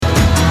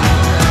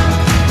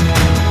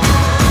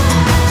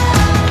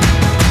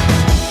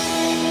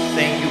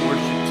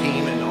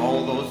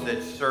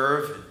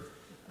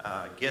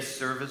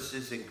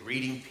services and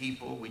greeting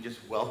people. We just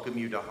welcome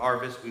you to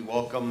Harvest. We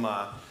welcome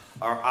our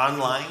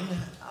online,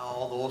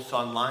 all those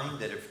online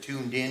that have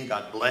tuned in.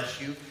 God bless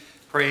you.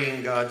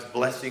 Praying God's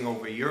blessing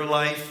over your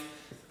life.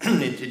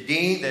 And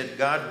today that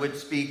God would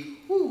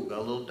speak, got a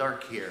little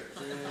dark here.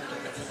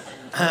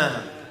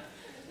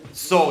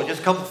 So just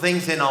a couple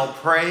things and I'll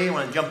pray. I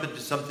want to jump into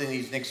something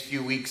these next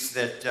few weeks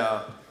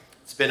that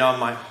it's been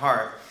on my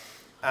heart.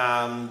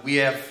 We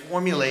have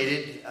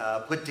formulated,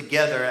 put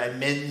together a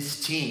men's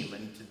team,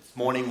 and this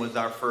morning was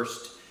our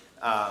first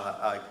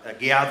a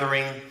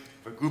gathering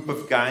of a group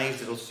of guys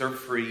that'll serve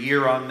for a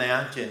year on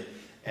that,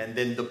 and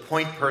then the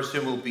point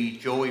person will be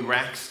Joey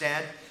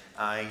Rackstad.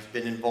 He's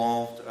been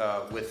involved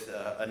with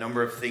a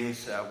number of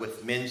things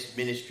with men's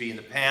ministry in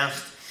the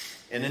past,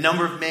 and a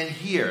number of men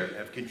here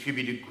have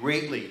contributed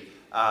greatly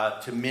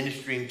to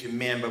ministering to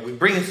men, but we're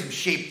bringing some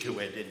shape to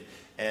it,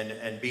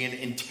 and being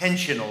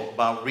intentional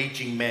about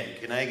reaching men.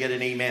 Can I get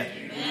an amen?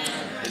 Amen?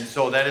 And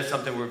so that is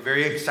something we're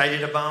very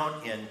excited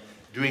about, and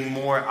doing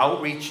more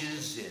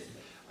outreaches and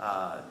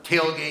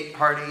tailgate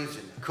parties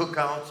and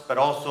cookouts, but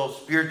also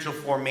spiritual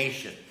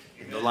formation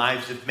in the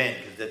lives of men,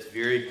 because that's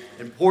very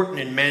important,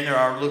 and men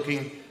are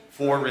looking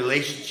for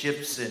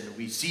relationships, and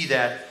we see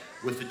that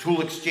with the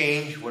tool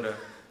exchange. What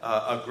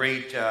a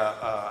great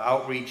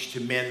outreach to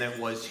men that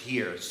was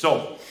here.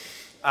 So,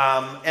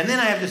 and then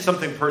I have just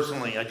something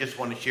personally I just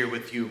want to share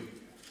with you.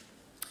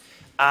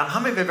 How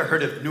many have ever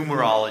heard of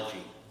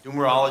numerology?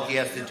 Numerology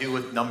has to do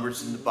with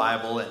numbers in the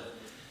Bible,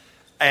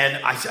 and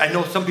I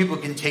know some people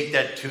can take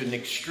that to an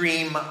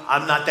extreme.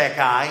 I'm not that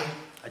guy.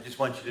 I just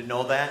want you to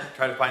know that.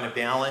 Try to find a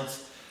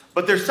balance.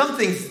 But there's some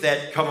things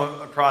that come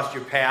across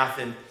your path,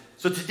 and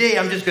so today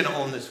I'm just going to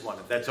own this one,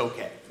 if that's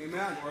okay.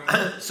 Amen.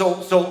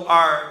 So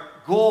our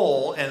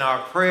goal and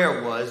our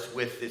prayer was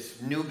with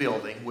this new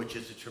building, which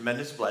is a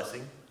tremendous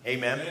blessing.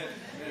 Amen.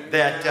 Amen.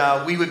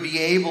 That we would be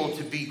able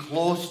to be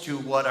close to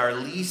what our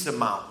lease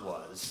amount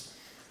was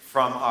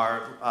from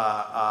our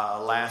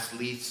last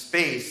lease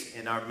space,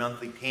 and our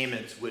monthly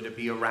payments would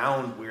be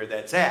around where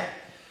that's at.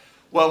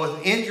 Well,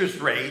 with interest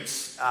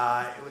rates,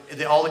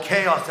 all the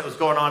chaos that was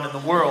going on in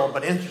the world,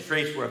 but interest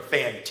rates were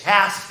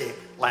fantastic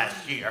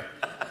last year.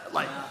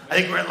 I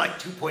think we're at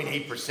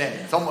 2.8%.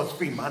 It's almost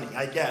free money,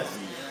 I guess.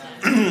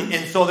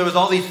 And so there was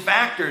all these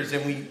factors,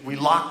 and we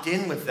locked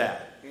in with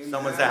that.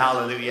 Someone say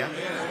hallelujah.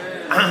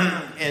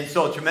 And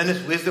so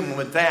tremendous wisdom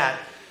with that.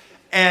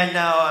 And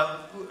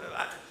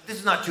this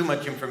is not too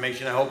much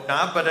information, I hope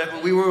not,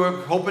 but we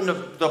were hoping to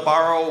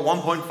borrow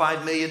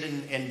 $1.5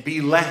 million and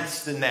be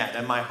less than that.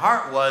 And my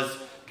heart was,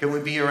 can we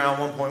be around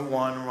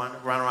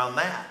 1.1, around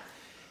that?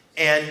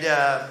 And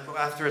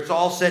after it's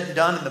all said and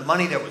done, and the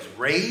money that was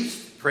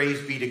raised,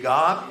 praise be to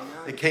God,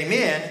 that came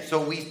in,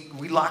 so we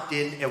locked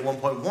in at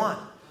 1.1.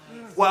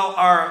 Well,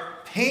 our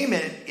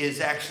payment is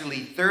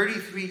actually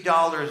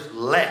 $33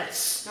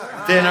 less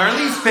than our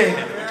lease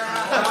payment.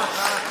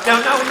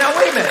 Now,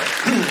 wait a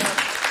minute.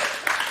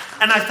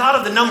 And I thought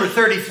of the number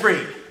 33,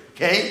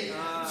 okay?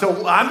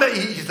 So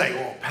he's like,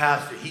 oh,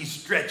 Pastor, he's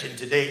stretching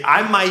today.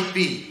 I might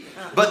be.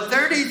 But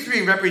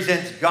 33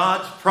 represents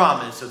God's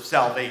promise of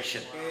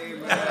salvation.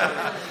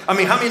 I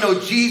mean, how many know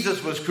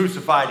Jesus was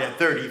crucified at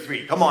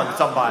 33? Come on,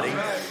 somebody.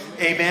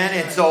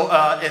 Amen. And so,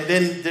 and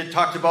then it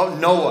talks about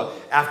Noah.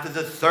 After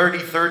the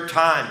 33rd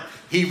time,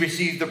 he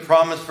received the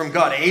promise from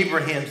God.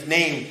 Abraham's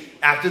name,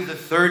 after the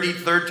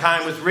 33rd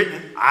time was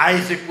written,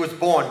 Isaac was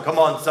born. Come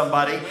on,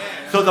 somebody.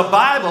 So the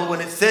Bible,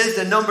 when it says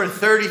the number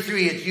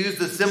 33, it's used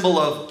the symbol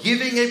of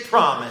giving a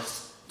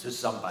promise to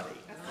somebody.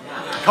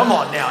 Come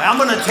on now. I'm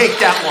going to take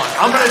that one.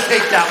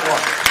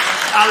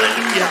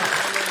 Hallelujah.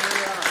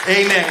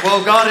 Amen.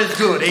 Well, God is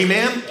good.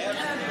 Amen.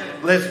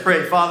 Let's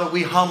pray. Father,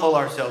 we humble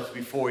ourselves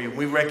before you.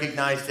 We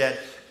recognize that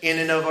in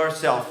and of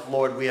ourselves,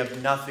 Lord, we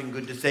have nothing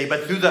good to say.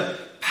 But through the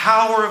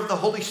power of the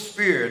Holy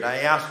Spirit, I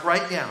ask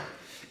right now,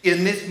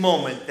 in this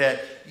moment,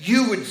 that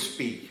you would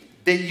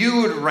speak, that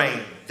you would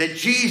reign, that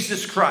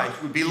Jesus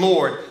Christ would be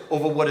Lord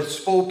over what is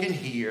spoken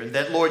here, and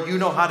that, Lord, you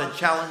know how to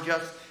challenge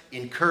us,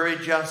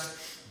 encourage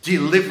us,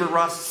 deliver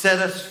us, set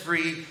us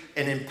free,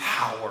 and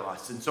empower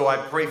us. And so I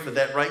pray for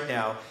that right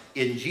now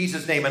in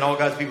Jesus' name. And all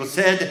God's people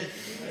said,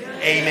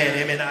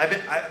 Amen.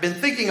 I've been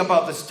thinking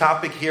about this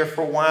topic here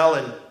for a while,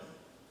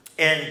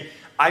 and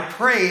I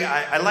pray,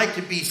 I like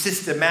to be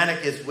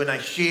systematic as when I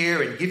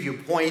share and give you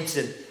points,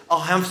 and I'll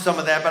have some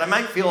of that, but I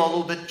might feel a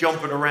little bit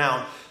jumping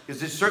around, because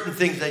there's certain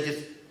things I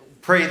just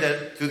pray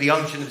that through the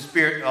unction of the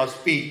Spirit I'll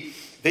speak,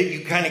 that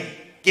you kind of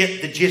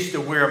get the gist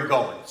of where I'm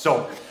going.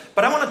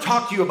 But I want to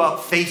talk to you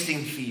about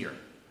facing fear.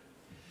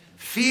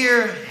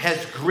 Fear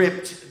has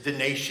gripped the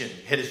nation.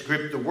 It has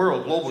gripped the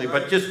world globally,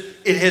 but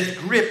it has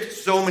gripped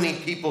so many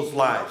people's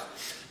lives.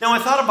 Now, I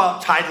thought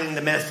about titling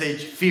the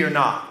message, Fear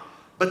Not.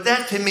 But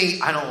that, to me,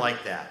 I don't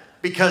like that.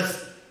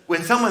 Because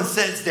when someone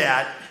says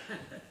that,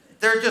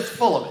 they're just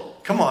full of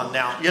it. Come on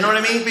now. You know what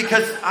I mean?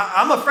 Because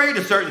I'm afraid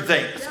of certain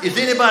things. Is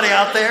anybody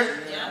out there?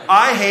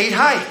 I hate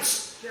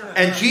heights.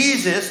 And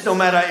Jesus, no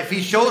matter if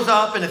he shows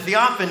up in a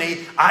theophany,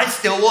 I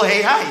still will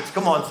hey heights.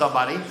 Come on,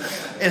 somebody.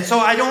 And so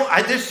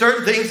there's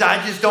certain things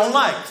I just don't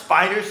like.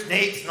 Spiders,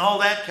 snakes, and all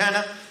that kind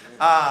of.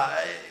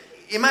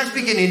 Am I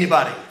speaking to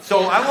anybody?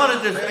 So I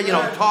wanted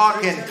to,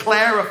 talk and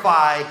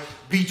clarify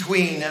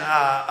between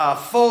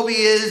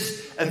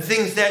phobias and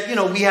things that,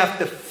 we have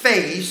to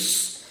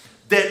face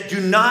that do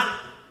not,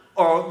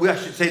 or I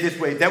should say this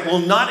way, that will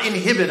not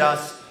inhibit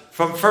us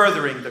from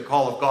furthering the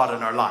call of God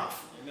in our life.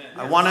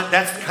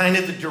 That's kind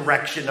of the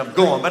direction I'm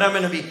going. But I'm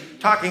going to be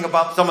talking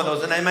about some of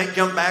those. And I might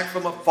jump back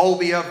from a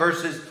phobia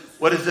versus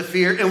what is the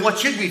fear and what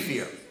should we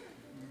fear.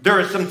 There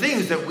are some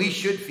things that we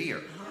should fear.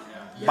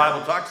 The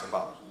Bible talks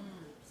about.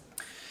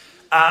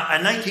 A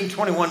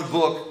 1921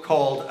 book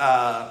called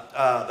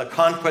The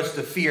Conquest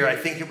of Fear. I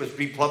think it was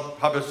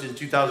republished in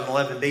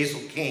 2011.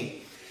 Basil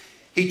King.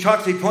 He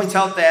points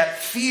out that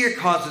fear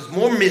causes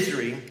more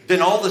misery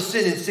than all the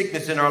sin and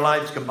sickness in our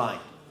lives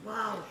combined.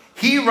 Wow.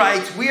 He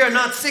writes, we are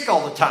not sick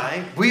all the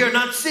time. We are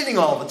not sinning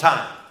all the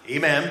time.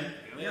 Amen.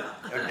 Yeah.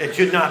 It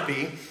should not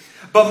be.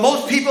 But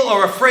most people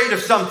are afraid of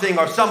something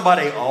or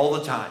somebody all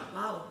the time.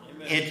 Wow.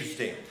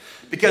 Interesting.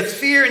 Because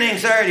fear and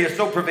anxiety are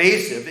so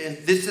pervasive, and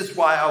this is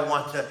why I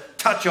want to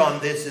touch on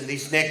this in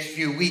these next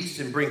few weeks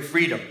and bring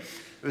freedom.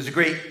 There was a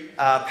great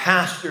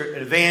pastor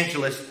and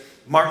evangelist,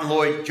 Martin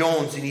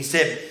Lloyd-Jones, and he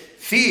said,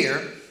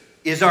 fear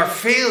is our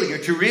failure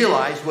to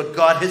realize what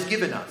God has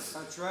given us.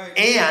 That's right.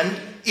 And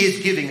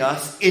is giving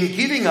us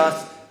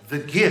the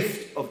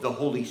gift of the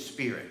Holy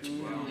Spirit.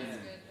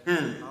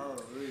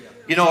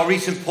 A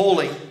recent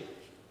polling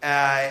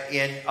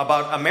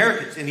about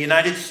Americans in the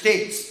United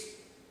States,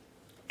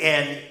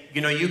 and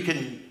you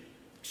can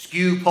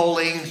skew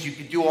pollings, you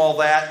can do all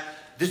that.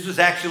 This was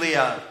actually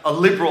a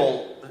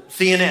liberal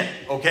CNN.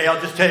 Okay, I'll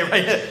just tell you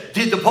right now,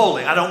 did the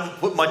polling. I don't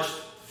put much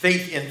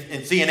faith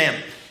in CNN.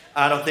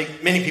 I don't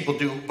think many people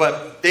do,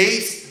 but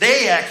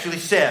they actually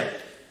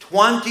said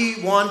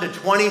 21 to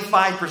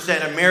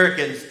 25%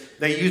 Americans,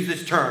 they use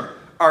this term,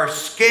 are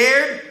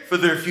scared for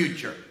their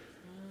future.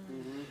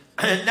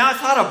 Now I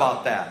thought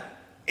about that,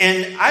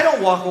 and I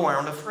don't walk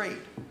around afraid.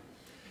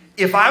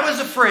 If I was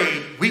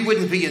afraid, we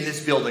wouldn't be in this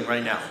building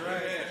right now.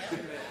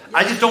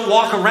 I just don't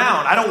walk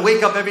around. I don't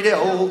wake up every day,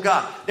 oh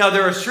God. Now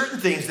there are certain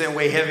things that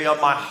weigh heavy on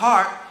my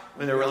heart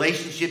when there are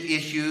relationship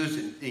issues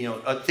and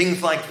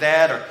things like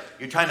that, or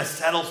you're trying to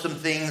settle some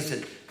things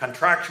and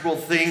contractual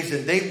things,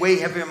 and they weigh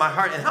heavy on my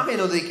heart. And how many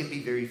know they can be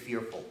very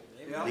fearful?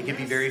 They can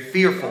be very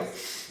fearful.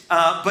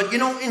 But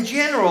in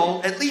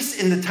general, at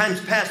least in the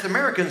times past,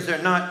 Americans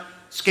are not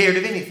scared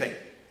of anything.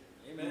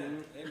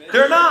 Amen.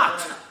 They're not.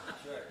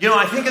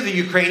 I think of the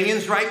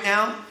Ukrainians right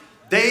now.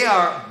 They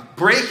are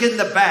breaking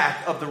the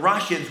back of the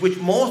Russians, which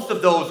most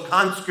of those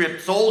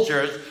conscript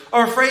soldiers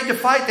are afraid to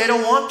fight. They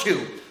don't want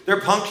to. They're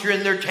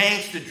puncturing their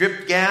tanks to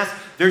drip gas.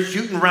 They're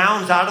shooting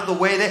rounds out of the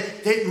way.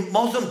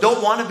 Most of them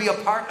don't want to be a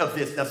part of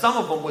this. Now, some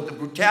of them with the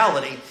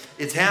brutality,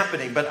 it's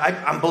happening. But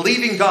I'm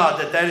believing God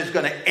that is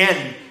going to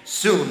end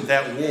soon,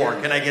 that war.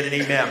 Can I get an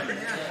amen?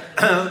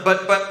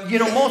 But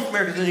most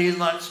Americans are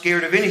not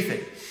scared of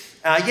anything.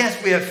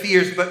 Yes, we have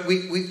fears, but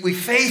we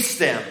face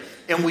them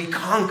and we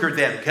conquer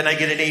them. Can I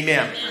get an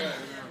amen?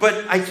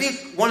 But I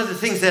think one of the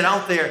things that's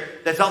out there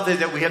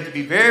that we have to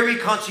be very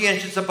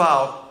conscientious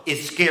about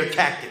is scare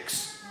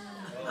tactics.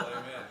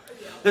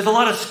 There's a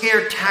lot of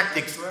scare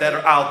tactics that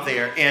are out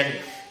there, and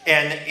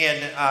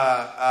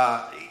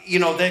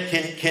that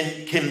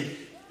can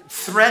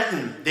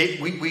threaten.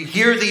 We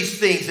hear these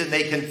things and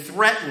they can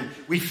threaten.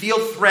 We feel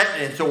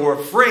threatened, and so we're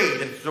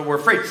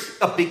afraid.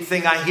 A big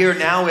thing I hear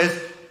now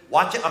is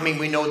watch it. I mean,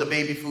 we know the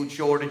baby food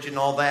shortage and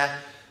all that.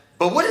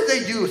 But what did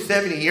they do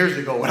 70 years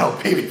ago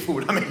without baby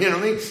food? I mean,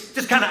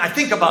 just kind of, I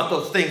think about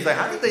those things. Like,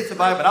 how did they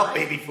survive without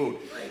baby food?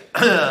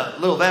 A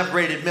little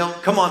evaporated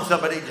milk. Come on,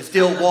 somebody.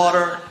 Distilled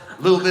water.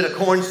 A little bit of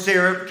corn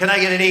syrup. Can I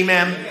get an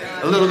amen?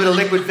 A little bit of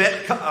liquid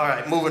vet. All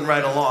right, moving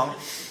right along.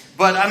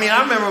 But, I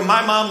remember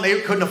my mom,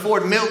 they couldn't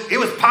afford milk. It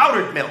was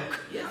powdered milk.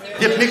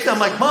 Get mixed. I'm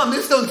like, Mom,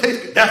 this don't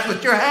taste good. That's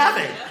what you're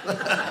having.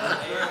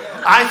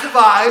 I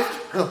survived.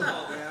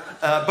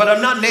 But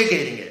I'm not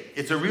negating it.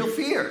 It's a real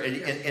fear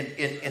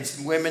in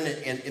some women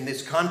in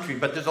this country.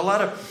 But there's a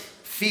lot of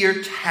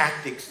fear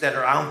tactics that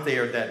are out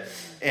there that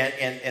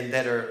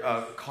that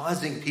are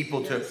causing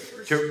people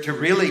to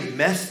really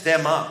mess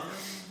them up.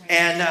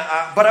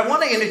 But I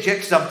want to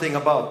interject something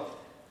about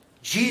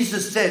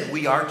Jesus said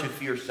we are to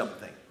fear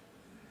something.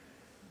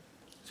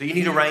 So you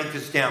need to write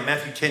this down.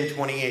 Matthew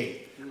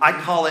 10:28. I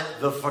call it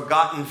the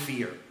forgotten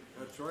fear.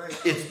 That's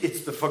right.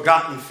 It's the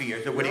forgotten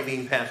fear. So what do you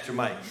mean, Pastor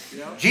Mike?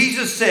 Yeah.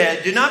 Jesus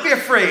said, do not be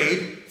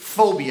afraid.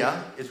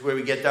 Phobia is where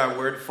we get our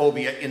word,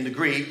 phobia in the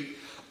Greek,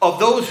 of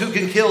those who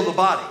can kill the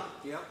body,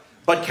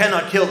 but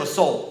cannot kill the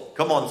soul.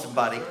 Come on,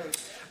 somebody. Right.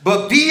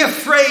 But be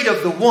afraid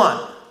of the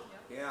one.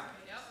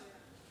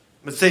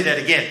 Let's say that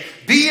again.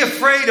 Be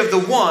afraid of the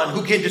one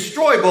who can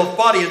destroy both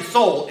body and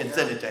soul and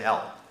send it to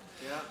hell.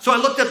 So I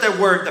looked at that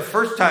word the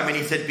first time and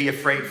he said be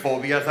afraid,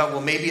 phobia. I thought,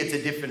 well, maybe it's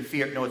a different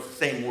fear. No, it's the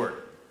same word.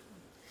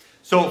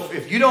 So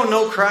if you don't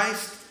know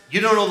Christ,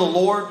 you don't know the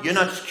Lord, you're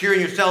not secure in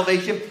your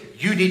salvation,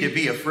 you need to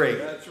be afraid.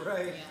 That's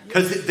right.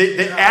 Because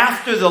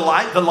after the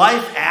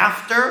life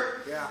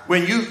after, Yeah.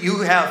 when you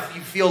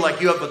feel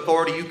like you have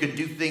authority, you can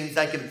do things,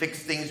 I can fix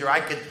things, or I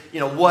could,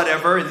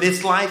 whatever in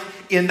this life.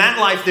 In that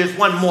life, there's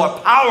one more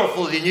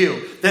powerful than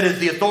you that is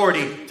the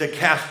authority to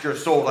cast your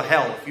soul to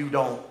hell if you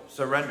don't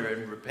surrender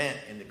and repent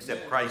and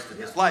accept Christ in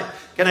this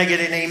life. Can I get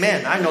an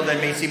amen? I know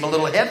that may seem a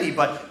little heavy,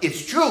 but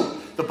it's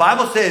true. The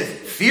Bible says,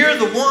 fear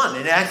the one.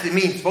 It actually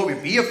means,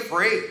 be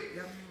afraid.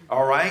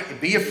 All right?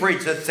 Be afraid.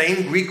 It's that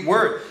same Greek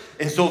word.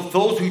 And so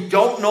those who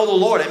don't know the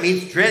Lord, it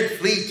means dread,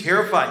 flee,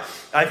 terrified.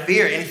 I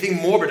fear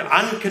anything morbid,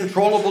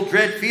 uncontrollable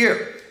dread,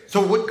 fear.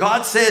 So what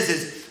God says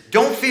is,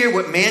 don't fear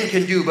what man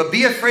can do, but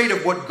be afraid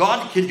of what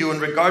God can do in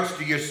regards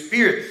to your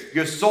spirit,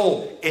 your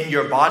soul, and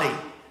your body.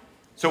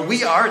 So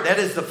that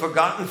is the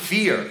forgotten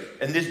fear.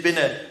 And there's been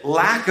a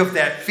lack of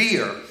that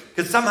fear.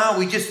 Because somehow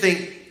we just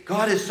think,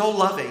 God is so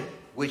loving,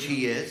 which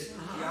he is.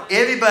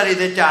 Everybody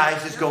that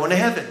dies is going to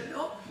heaven.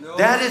 No.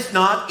 That is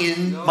not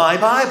in my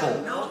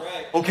Bible. No.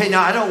 Okay,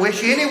 now I don't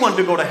wish anyone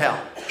to go to hell.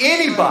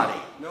 Anybody.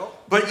 No.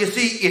 But you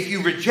see, if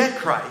you reject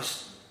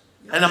Christ,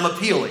 and I'm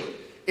appealing,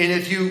 and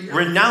if you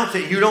renounce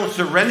it, you don't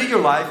surrender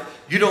your life,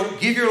 you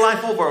don't give your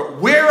life over,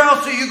 where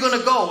else are you going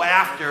to go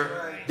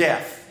after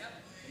death?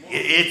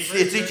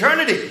 It's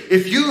eternity.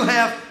 If you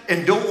have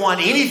and don't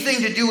want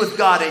anything to do with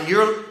God in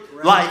your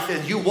life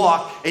as you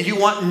walk, and you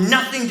want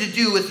nothing to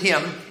do with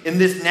him in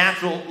this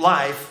natural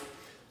life,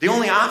 the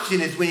only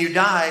option is when you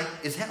die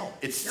is hell.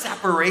 It's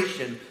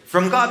separation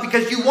from God,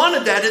 because you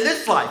wanted that in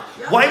this life.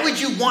 Why would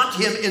you want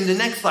him in the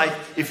next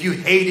life if you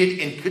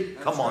hated and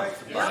could? Come on.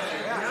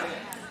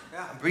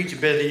 I'm preaching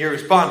better than you're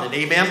responding.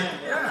 Amen?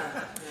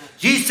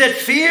 Jesus said,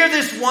 fear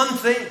this one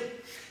thing.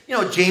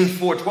 James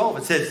 4:12,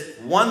 it says,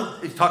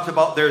 it talks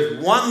about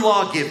there's one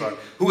lawgiver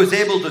who is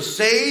able to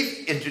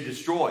save and to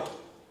destroy.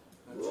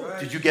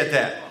 Did you get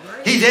that?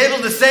 He's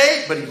able to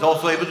save, but he's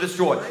also able to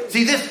destroy.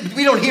 See,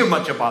 we don't hear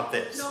much about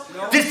this.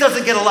 This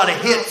doesn't get a lot of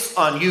hits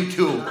on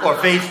YouTube or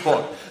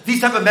Facebook.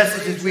 These type of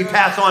messages we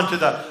pass on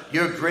to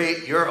you're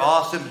great, you're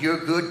awesome,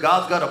 you're good,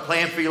 God's got a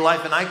plan for your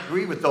life, and I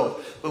agree with those.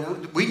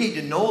 But we need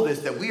to know this,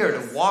 that we are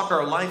to walk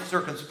our life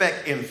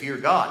circumspect and fear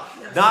God.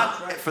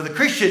 Not for the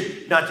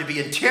Christian, not to be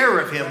in terror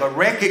of him, but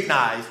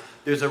recognize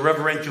there's a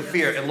reverential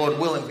fear. And Lord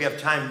willing, if we have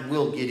time,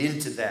 we'll get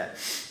into that.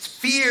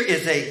 Fear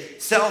is a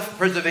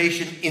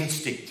self-preservation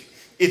instinct.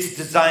 It's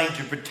designed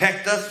to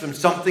protect us from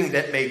something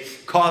that may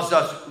cause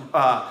us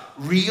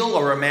real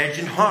or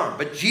imagined harm.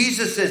 But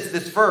Jesus says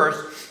this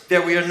verse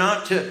that we are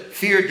not to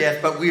fear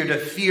death, but we are to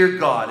fear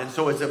God. And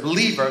so as a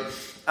believer,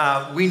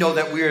 we know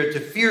that we are to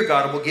fear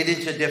God, and we'll get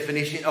into a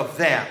definition of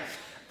that.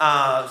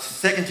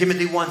 2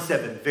 Timothy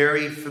 1:7,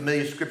 very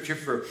familiar scripture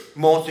for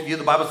most of you.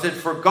 The Bible says,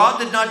 for God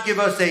did not give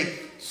us a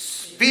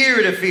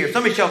spirit of fear.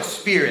 Somebody shout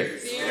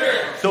spirit.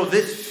 Spirit. So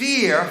this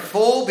fear,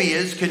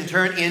 phobias, can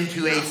turn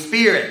into a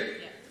spirit.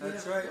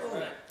 That's right.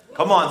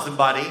 Come on,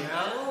 somebody.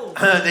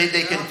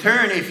 They can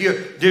turn,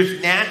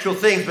 there's natural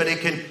things, but it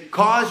can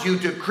cause you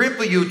to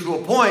cripple you to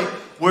a point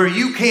where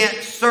you can't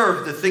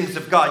serve the things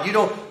of God. You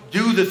don't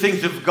do the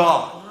things of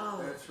God.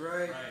 That's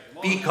right.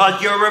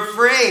 Because you're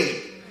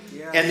afraid.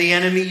 Yeah. And the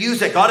enemy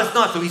used it. God is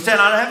not. So he said,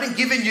 I haven't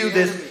given you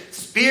this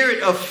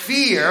spirit of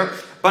fear,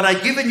 but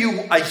I've given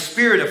you a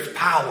spirit of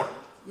power.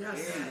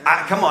 Yes.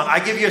 Come on, I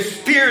give you a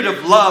spirit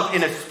of love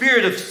and a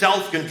spirit of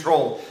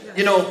self-control.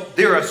 Yes.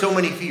 There are so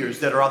many fears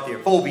that are out there.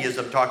 Phobias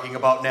I'm talking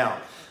about now.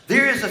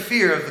 There is a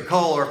fear of the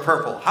color of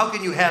purple. How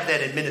can you have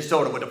that in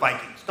Minnesota with the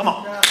Vikings? Come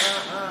on.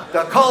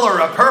 The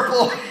color of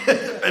purple.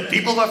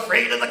 People are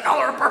afraid of the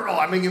color of purple.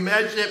 I mean,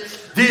 imagine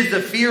it. There's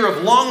the fear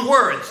of long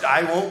words.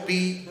 I won't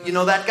be,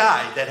 that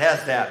guy that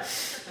has that.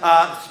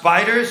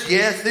 Spiders,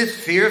 yes, there's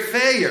fear of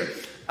failure.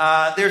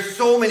 There's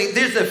so many.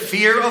 There's a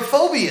fear of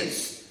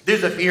phobias.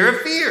 There's a fear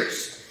of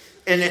fears.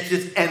 And it's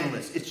just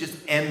endless. It's just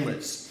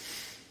endless.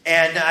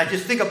 And I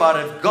just think about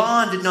it. If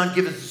God did not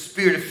give us a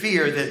spirit of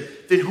fear,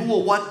 then who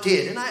or what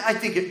did? And I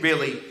think it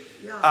really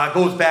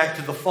goes back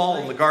to the fall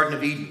in the Garden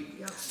of Eden.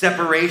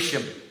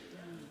 Separation.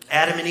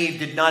 Adam and Eve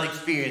did not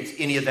experience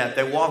any of that.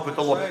 They walked with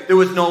the Lord. There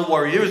was no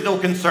worry. There was no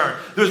concern.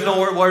 There was no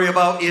worry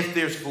about if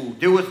there's food.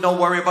 There was no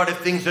worry about if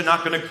things are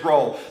not going to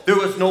grow. There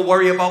was no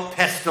worry about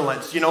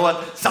pestilence. You know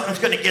what? Something's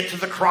going to get to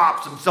the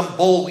crops. Some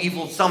boll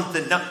evil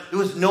something. No, there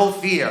was no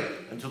fear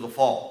until the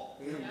fall.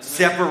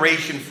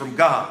 Separation from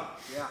God.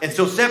 And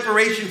so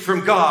separation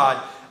from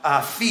God,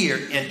 fear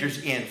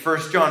enters in.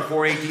 1 John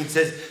 4:18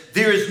 says,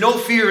 there is no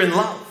fear in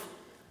love,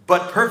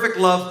 but perfect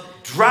love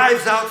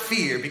drives out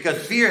fear,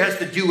 because fear has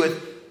to do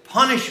with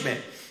punishment.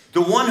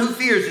 The one who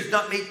fears is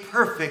not made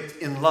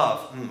perfect in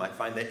love. I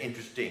find that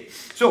interesting.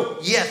 So,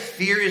 yes,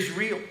 fear is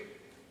real.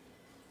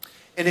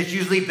 And it's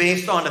usually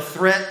based on a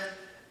threat,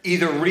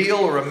 either real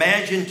or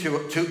imagined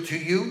to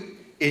you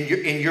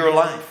in your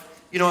life.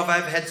 If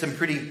I've had some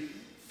pretty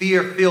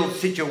fear-filled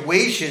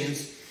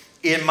situations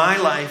in my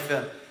life,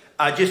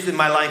 just in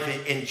my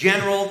life in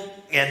general,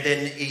 and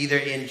then either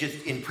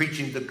in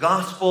preaching the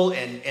gospel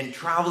and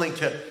traveling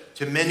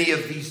to many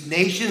of these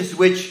nations,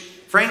 which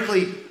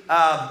frankly,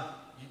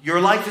 Your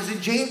life is in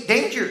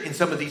danger in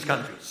some of these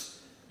countries.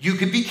 You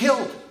could be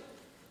killed.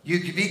 You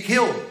could be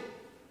killed.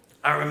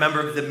 I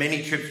remember the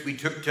many trips we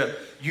took to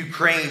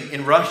Ukraine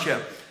in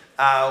Russia.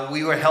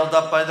 We were held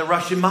up by the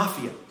Russian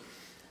mafia.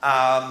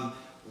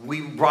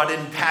 We brought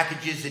in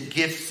packages and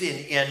gifts,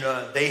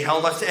 and they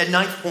held us at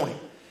knife point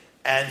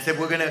and said,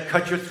 we're going to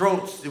cut your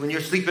throats when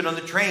you're sleeping on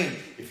the train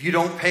if you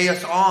don't pay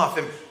us off.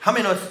 And how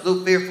many of us, a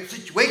little fearful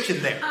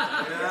situation there?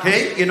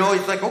 Okay, you know,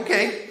 it's like,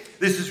 okay,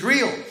 this is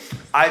real.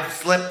 I've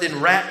slept in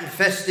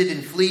rat-infested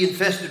and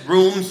flea-infested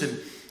rooms and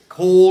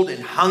cold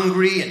and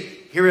hungry and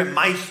hearing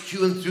mice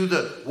chewing through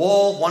the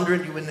wall,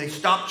 wondering when they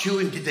stop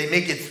chewing, did they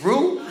make it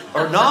through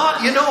or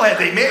not? You know, have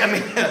they made,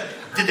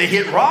 did they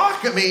hit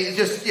rock?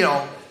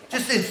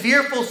 Just in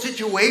fearful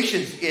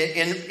situations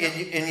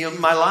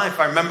in my life.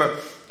 I remember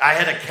I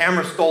had a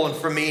camera stolen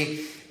from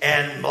me,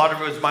 and a lot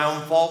of it was my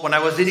own fault when I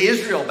was in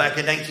Israel back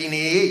in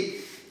 1988.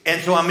 And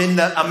so I'm in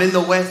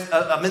the west.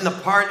 I'm in the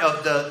part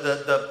of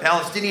the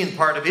Palestinian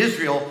part of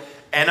Israel,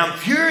 and I'm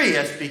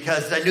furious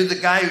because I knew the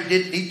guy who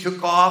did. He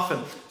took off,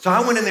 and so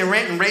I went in there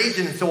ranting and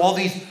raging. And so all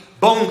these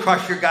bone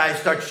crusher guys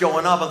start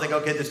showing up. I'm thinking,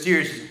 okay, this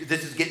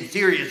is getting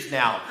serious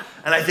now.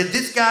 And I said,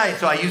 this guy.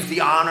 So I used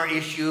the honor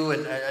issue,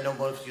 and I know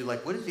most of you are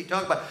like, what is he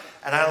talking about?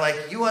 And I'm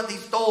like, you want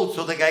these stole?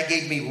 So the guy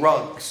gave me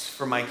rugs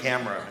for my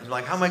camera. I'm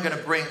like, how am I going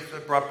to bring? So I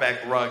brought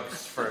back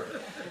rugs for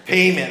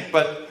payment,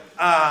 but.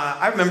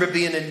 I remember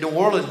being in New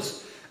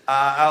Orleans.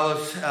 I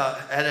was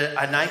had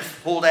a knife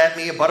pulled at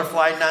me, a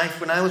butterfly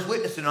knife, when I was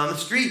witnessing on the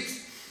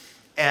streets.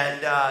 And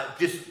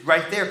just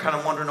right there kind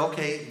of wondering,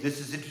 okay, this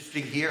is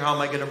interesting here. How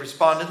am I going to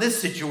respond in this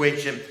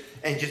situation?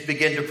 And just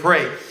begin to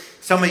pray.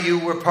 Some of you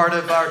were part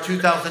of our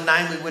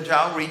 2009. We went to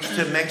outreach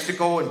to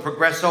Mexico and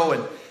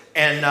Progreso.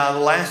 And the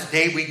last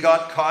day we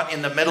got caught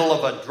in the middle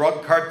of a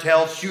drug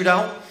cartel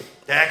shootout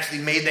that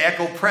actually made the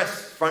Echo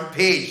Press front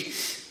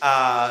page.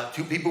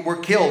 2 people were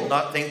killed,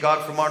 not thank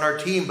God from on our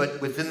team,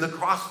 but within the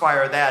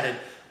crossfire of that. And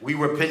we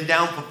were pinned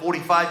down for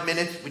 45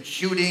 minutes with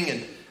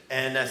shooting,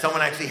 and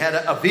someone actually had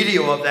a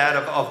video of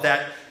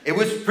that. It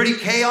was pretty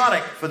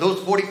chaotic for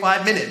those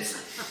 45 minutes,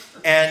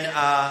 and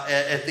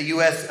at the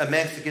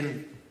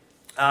U.S.-Mexican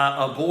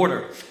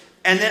border.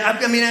 And then I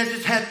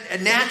just had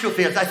natural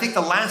fears. I think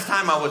the last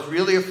time I was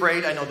really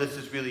afraid. I know this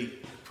is really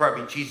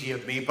probably cheesy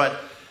of me,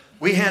 but.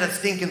 We had a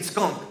stinking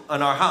skunk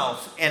on our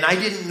house, and I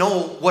didn't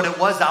know what it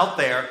was out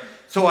there,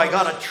 so I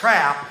got a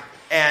trap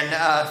and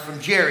from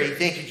Jerry.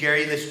 Thank you,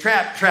 Jerry. And this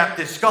trap trapped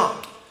this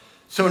skunk.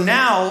 So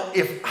now,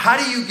 how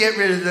do you get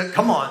rid of the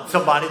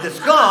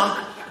skunk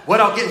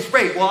without getting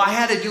sprayed? Well, I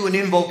had to do an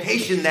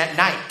invocation that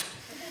night,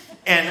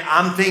 and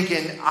I'm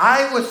thinking,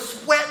 I was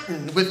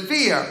sweating with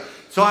fear.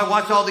 So I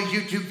watched all these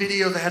YouTube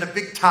videos. I had a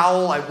big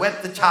towel. I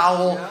wet the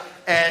towel,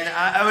 and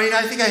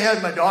I think I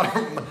had my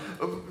daughter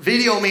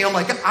video me. I'm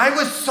like, I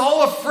was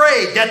so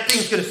afraid that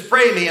thing's going to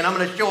spray me and I'm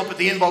going to show up at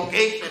the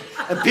invocation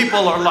and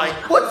people are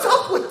like, what's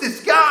up with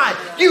this guy?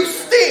 You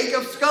stink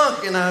of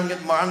skunk. And I'm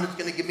just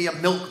going to give me a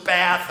milk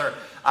bath or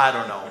I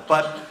don't know.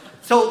 But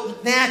so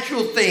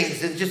natural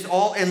things and just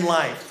all in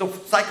life. So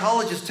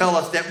psychologists tell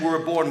us that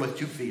we're born with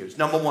 2 fears.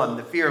 Number 1,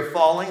 the fear of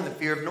falling, the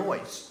fear of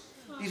noise.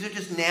 These are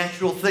just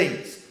natural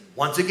things.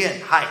 Once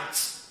again,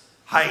 heights.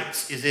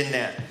 Heights is in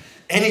that.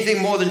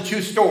 Anything more than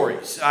 2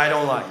 stories, I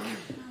don't like.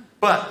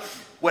 But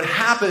what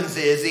happens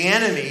is the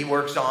enemy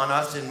works on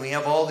us, and we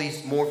have all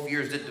these more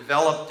fears that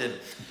developed,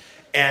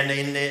 and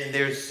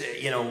there's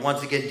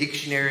once again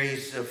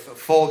dictionaries of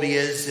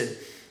phobias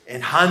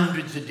and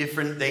hundreds of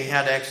different. They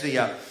had actually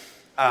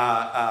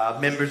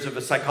members of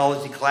a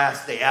psychology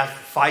class. They asked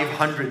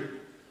 500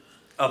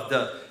 of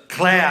the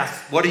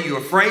class, "What are you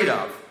afraid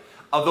of?"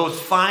 Of those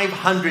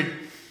 500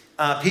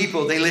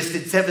 people, they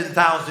listed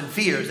 7,000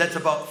 fears. That's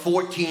about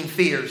 14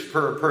 fears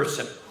per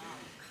person.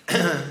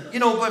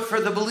 But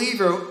for the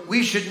believer,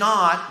 we should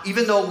not,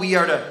 even though we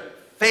are to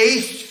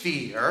face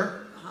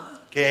fear,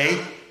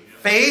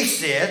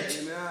 face it,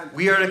 Amen.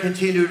 We are to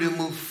continue to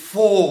move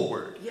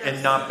forward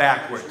and not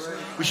backwards.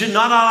 We should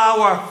not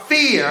allow our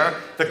fear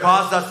to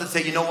cause us to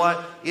say, you know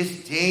what,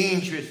 it's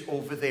dangerous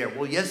over there.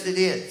 Well, yes, it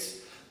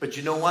is. But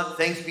you know what?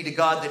 Thanks be to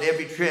God that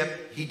every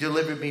trip, He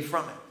delivered me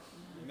from it.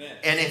 Amen.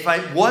 And if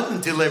I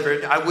wasn't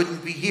delivered, I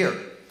wouldn't be here.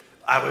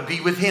 I would be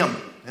with Him.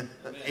 Amen?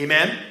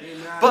 Amen.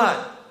 But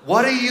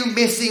what are you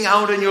missing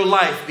out in your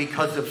life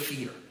because of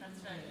fear? That's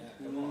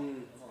right.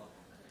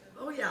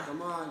 Oh, yeah.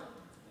 Come on.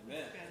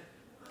 Amen.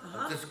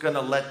 I'm just going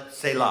to let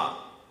Selah.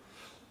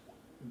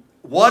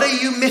 What are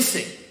you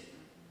missing?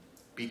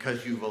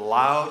 Because you've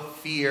allowed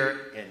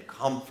fear and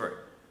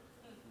comfort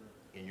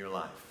in your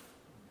life.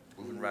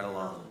 Moving right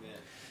along.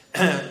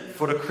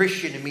 For the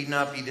Christian, it may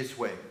not be this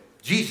way.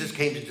 Jesus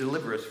came to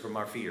deliver us from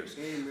our fears.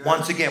 Amen.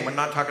 Once again, we're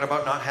not talking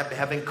about not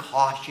having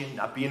caution,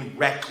 not being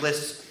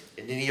reckless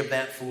in any of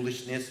that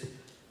foolishness.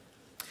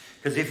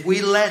 Because if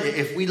we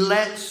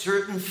let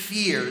certain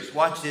fears,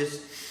 watch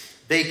this,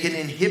 they can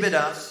inhibit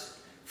us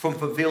from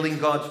fulfilling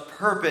God's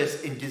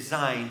purpose and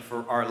design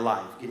for our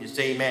life. Can you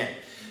say amen?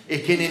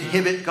 It can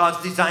inhibit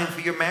God's design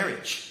for your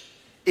marriage.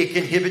 It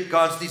can inhibit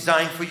God's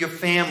design for your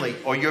family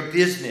or your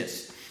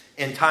business.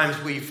 in times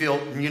where you feel,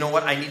 you know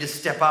what, I need to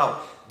step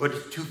out, but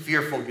it's too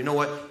fearful. You know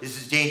what,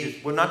 this is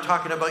dangerous. We're not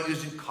talking about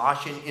using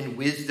caution and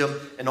wisdom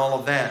and all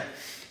of that.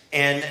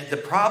 And the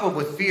problem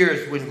with fear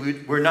is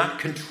when we're not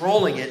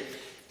controlling it,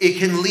 it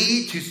can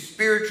lead to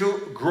spiritual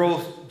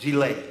growth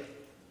delay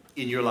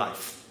in your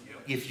life.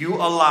 If you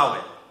allow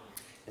it.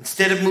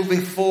 Instead of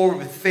moving forward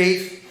with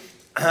faith,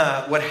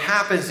 what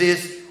happens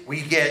is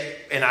we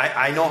get, and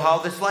I know how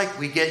this is like,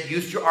 we get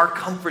used to our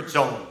comfort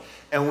zone.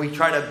 And we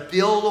try to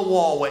build a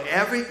wall where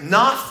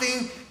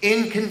nothing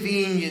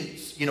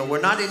inconvenience. We're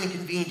not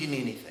inconveniencing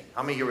anything.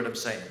 How many hear what I'm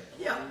saying?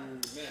 Yeah.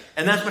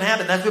 And that's what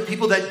happens. That's what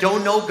people that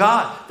don't know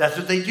God, that's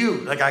what they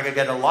do. Like, I gotta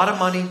get a lot of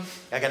money.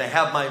 I gotta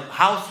have my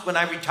house when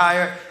I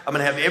retire. I'm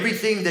gonna have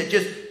everything that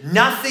just,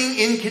 nothing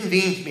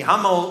inconveniences me. How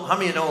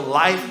many of you know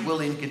life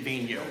will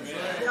inconvenience you?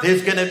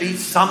 There's gonna be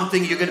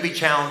something you're gonna be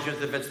challenged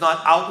with. If it's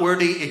not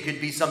outwardly, it could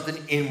be something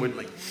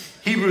inwardly.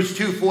 Hebrews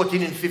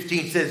 2:14 and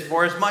 15 says,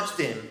 "For as much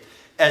then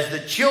as the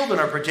children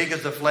are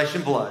partakers of flesh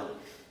and blood,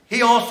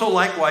 he also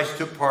likewise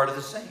took part of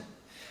the same.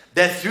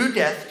 That through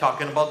death,"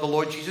 talking about the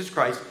Lord Jesus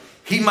Christ,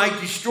 "he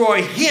might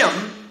destroy him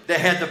that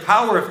had the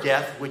power of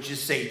death," which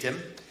is Satan,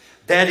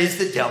 that is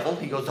the devil,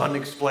 he goes on to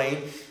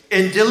explain,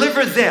 "and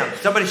deliver them."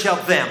 Somebody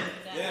shout them.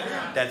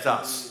 Yeah. That's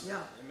us. Yeah.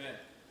 Amen.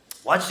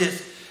 Watch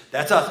this.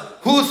 That's us.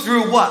 Who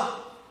through what?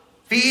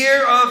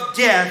 Fear of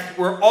death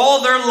were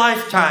all their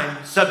lifetime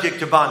subject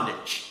to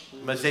bondage.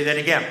 I'm going to say that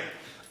again.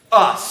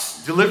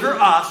 Us. Deliver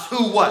us.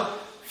 Who what?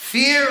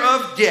 Fear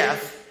of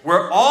death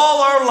were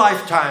all our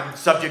lifetime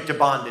subject to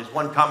bondage.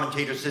 One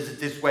commentator says it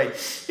this way.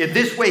 In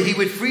this way, he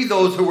would free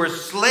those who were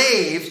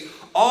slaves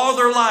all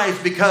their lives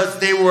because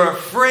they were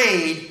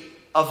afraid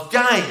of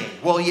dying.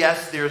 Well,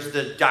 yes, there's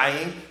the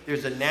dying.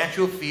 There's a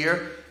natural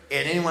fear.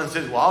 And anyone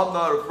says, well, I'm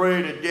not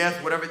afraid of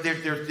death, whatever.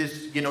 There's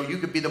this, you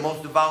could be the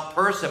most devout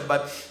person.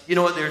 But you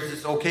know what? There's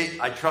this, okay,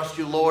 I trust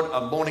you, Lord.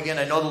 I'm born again.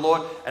 I know the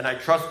Lord. And I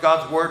trust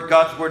God's word.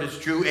 God's word is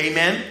true.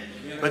 Amen.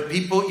 But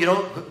people,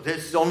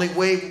 there's only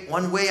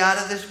one way out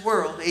of this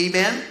world.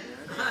 Amen?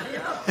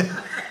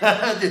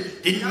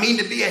 Didn't mean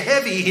to be a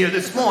heavy here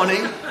this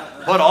morning,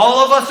 but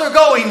all of us are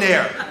going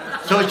there.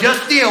 So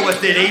just deal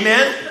with it.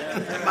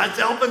 Amen?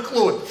 Myself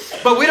included.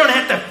 But we don't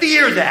have to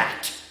fear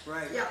that.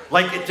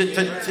 Like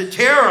to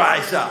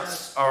terrorize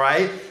us. All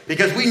right?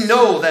 Because we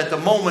know that the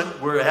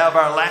moment we have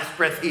our last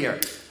breath here,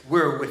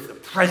 we're with the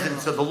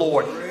presence of the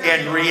Lord.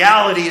 And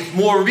reality is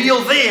more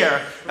real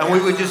there. And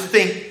we would just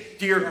think,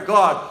 dear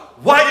God,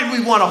 why did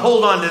we want to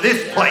hold on to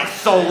this place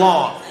so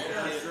long?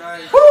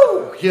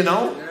 Woo!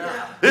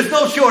 There's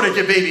no shortage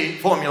of baby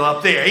formula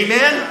up there.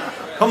 Amen?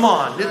 Come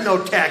on. There's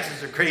no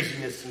taxes or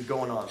craziness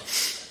going on.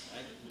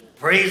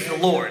 Praise the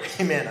Lord.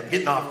 Amen. I'm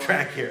getting off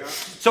track here.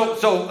 So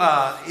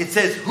it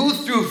says, who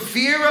through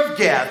fear of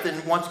death,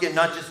 and once again,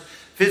 not just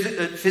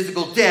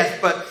physical death,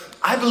 but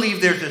I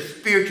believe there's a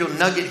spiritual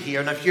nugget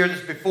here, and I've shared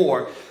this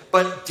before,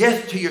 but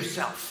death to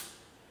yourself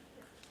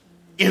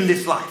in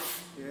this life.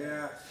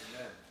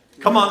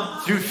 Come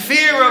on, through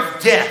fear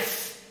of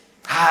death.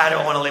 I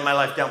don't want to lay my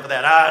life down for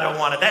that. I don't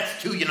want to.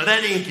 That's too,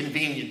 that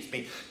inconvenienced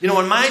me.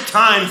 When my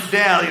time's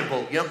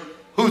valuable,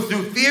 who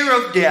through fear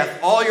of death,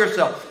 all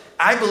yourself.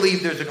 I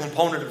believe there's a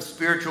component of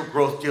spiritual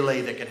growth delay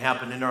that can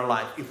happen in our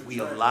life if we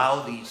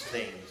allow these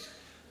things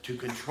to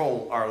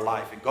control our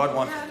life. And God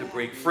wants us to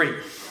break free.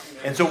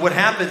 And so what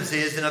happens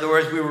is, in other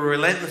words, we will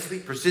relentlessly,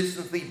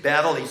 persistently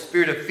battle a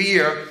spirit of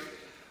fear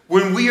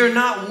when we are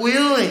not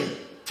willing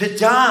to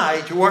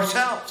die to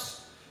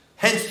ourselves.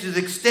 Hence, to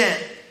the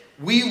extent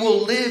we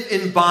will live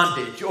in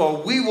bondage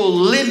or we will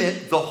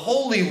limit the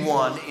Holy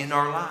One in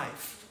our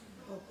life.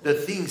 The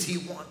things he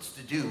wants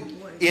to do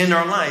in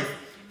our life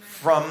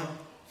from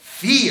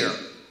fear.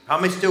 How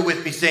many still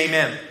with me? Say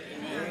amen.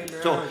 Amen.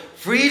 So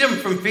freedom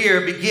from fear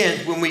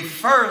begins when we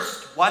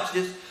first, watch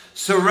this,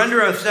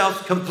 surrender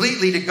ourselves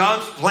completely to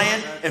God's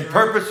plan and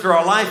purpose for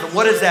our life. And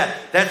what is that?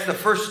 That's the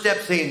first step,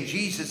 saying,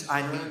 Jesus,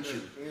 I need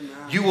you.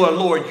 You are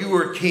Lord. You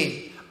are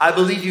King. I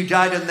believe you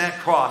died on that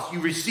cross. You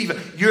receive it.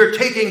 You're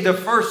taking the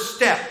first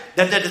step.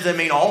 That doesn't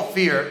mean all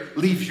fear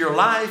leaves your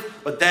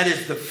life, but that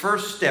is the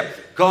first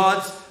step.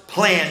 God's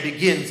plan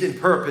begins in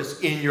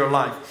purpose in your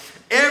life.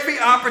 Every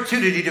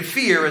opportunity to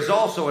fear is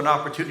also an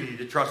opportunity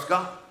to trust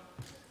God.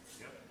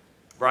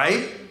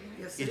 Right?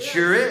 Yes, it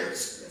sure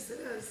is. Yes, it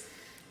is.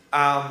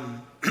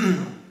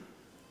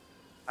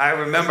 I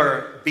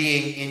remember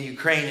being in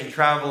Ukraine and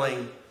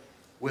traveling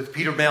with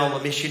Peter Bell,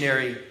 the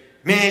missionary,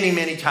 many,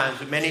 many times,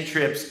 with many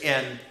trips,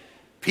 and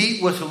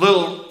Pete was a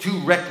little too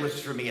reckless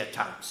for me at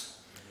times.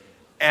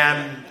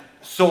 And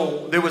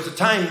so there was a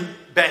time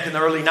back in the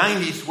early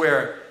 90s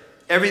where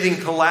everything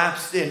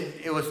collapsed, and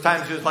it was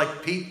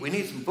like, Pete, we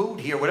need some food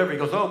here, whatever. He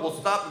goes, oh, we'll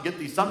stop and get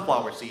these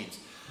sunflower seeds.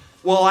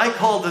 Well, I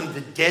call them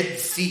the Dead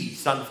Sea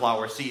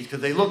sunflower seeds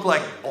because they look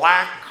like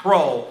black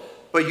crow,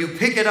 but you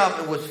pick it up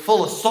and it was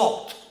full of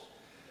salt.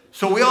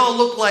 So we all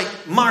looked like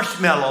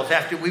marshmallows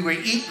after we were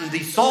eating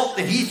the salt,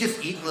 and he's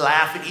just eating,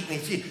 laughing,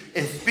 eating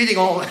and spitting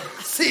all the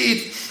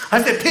seeds.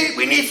 I said, Pete,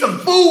 we need some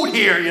food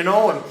here,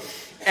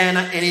 And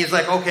he's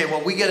like, okay,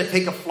 well, we got to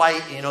take a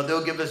flight.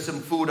 They'll give us some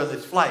food on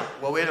this flight.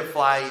 Well, we had to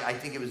fly, I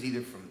think it was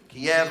either from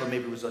Kiev or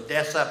maybe it was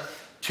Odessa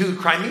to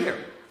Crimea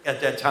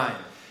at that time.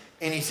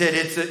 And he said,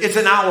 it's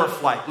an hour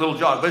flight, little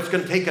jog, but it's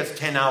going to take us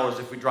 10 hours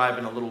if we drive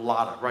in a little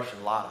Lada,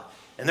 Russian Lada.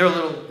 And they're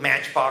little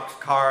matchbox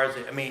cars.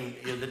 I mean,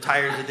 the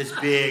tires are this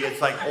big.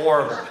 It's like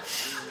horrible.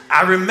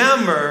 I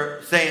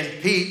remember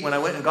saying, Pete, when I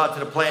went and got to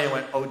the plane, I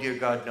went, oh, dear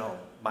God, no,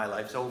 my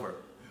life's over.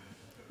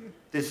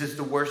 This is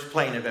the worst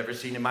plane I've ever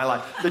seen in my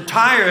life. The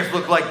tires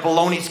look like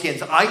bologna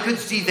skins. I could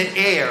see the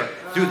air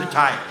through the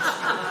tires.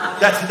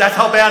 That's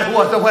how bad it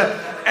was.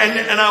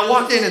 And I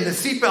walked in, and the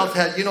seatbelts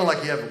had,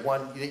 like you have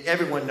one,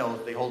 everyone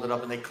knows, they hold it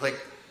up and they click.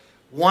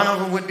 One of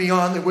them would be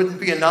on, there wouldn't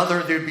be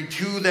another. There'd be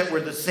two that were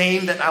the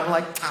same that I'm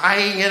like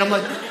tying in. I'm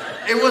like,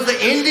 it was the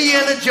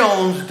Indiana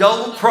Jones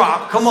double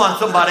prop. Come on,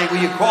 somebody,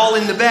 will you crawl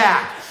in the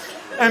back?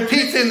 And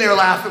Pete's in there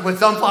laughing with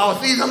sunflower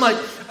seeds. I'm like,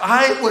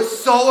 I was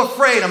so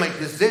afraid. I'm like,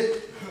 this is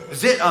it.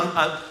 This is it.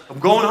 I'm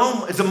going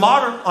home. It's a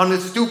martyr on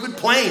this stupid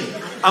plane.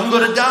 I'm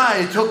going to die.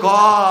 It took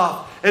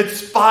off. It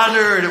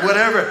sputtered or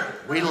whatever.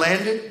 We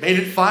landed, made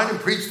it fine, and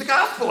preached the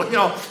gospel,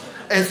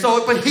 And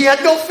so, but he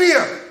had no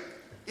fear.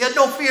 He had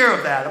no fear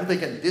of that. I'm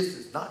thinking, this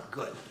is not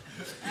good.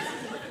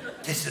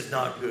 This is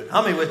not good.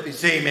 How many with me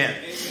say amen?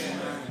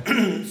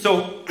 Amen.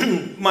 So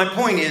my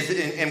point is,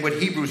 and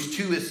what Hebrews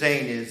 2 is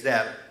saying is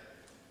that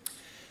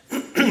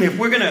if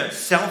we're going to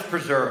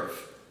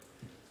self-preserve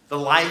the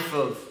life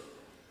of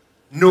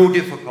no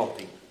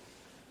difficulty,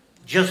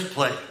 just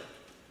pleasure,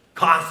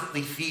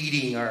 constantly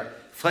feeding our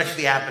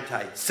fleshly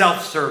appetite,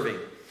 self-serving,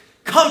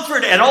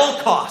 comfort at all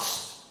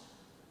costs.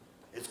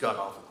 It's got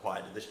awful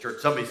quiet in this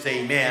church. Somebody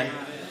say amen.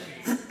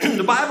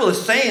 The Bible is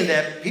saying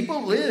that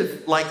people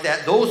live like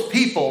that. Those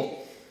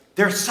people,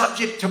 they're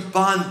subject to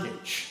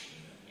bondage.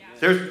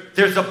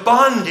 There's a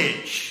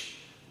bondage.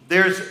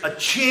 There's a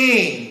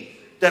chain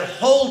that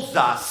holds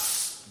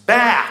us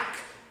back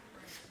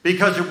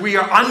because we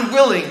are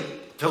unwilling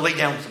to lay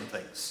down some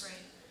things.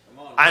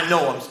 I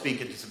know I'm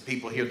speaking to some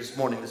people here this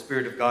morning. The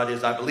Spirit of God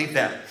is, I believe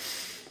that.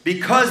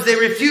 Because they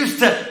refuse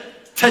to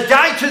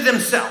die to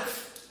themselves.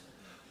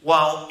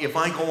 Well, if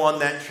I go on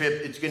that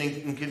trip, it's going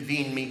to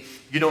inconvene me.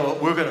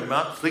 We're going to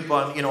not sleep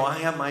on, I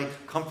have my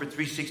Comfort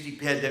 360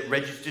 bed that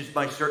registers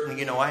by certain,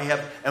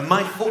 and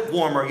my foot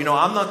warmer,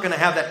 I'm not going to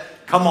have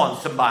that. Come on,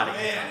 somebody.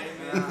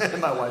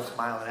 My wife's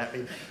smiling at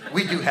me.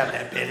 We do have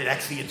that bed.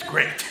 It's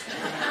great.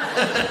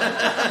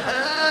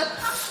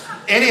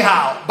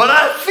 Anyhow, but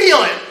I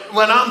feel it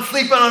when I'm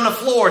sleeping on the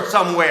floor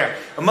somewhere.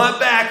 And my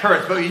back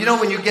hurts. But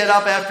when you get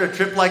up after a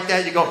trip like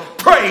that, you go,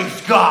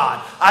 praise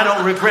God. I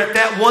don't regret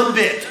that one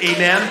bit.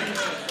 Amen.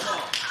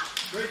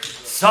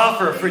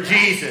 Suffer for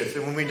Jesus.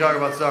 And when we talk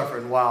about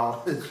suffering,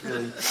 wow. It's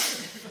really...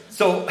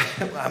 So,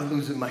 I'm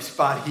losing my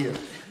spot here.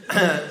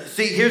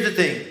 See, here's the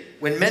thing.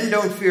 When men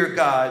don't fear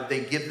God,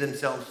 they give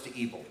themselves to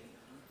evil.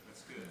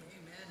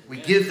 We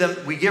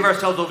give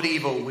ourselves over to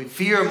evil. We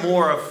fear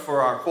more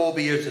for our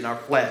phobias and our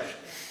flesh.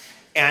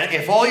 And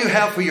if all you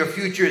have for your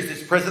future is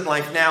this present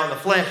life now in the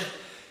flesh,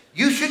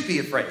 you should be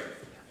afraid.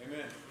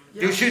 Amen.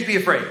 You should be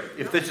afraid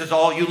if this is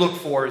all you look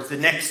for is the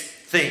next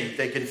thing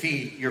that can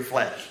feed your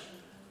flesh.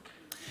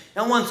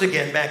 Now, once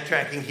again,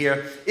 backtracking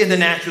here, in the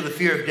natural, the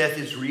fear of death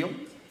is real.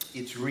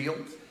 It's real.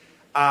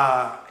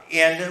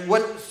 And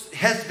what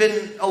has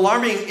been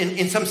alarming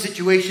in some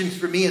situations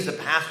for me as a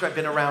pastor, I've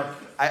been around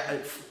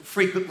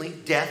frequently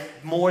death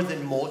more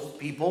than most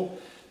people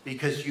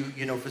because you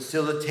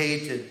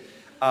facilitate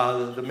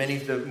the many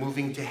of the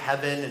moving to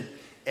heaven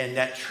and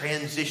that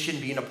transition,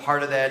 being a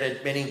part of that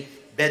at many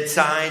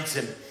bedsides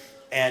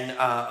and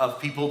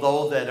of people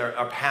though that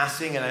are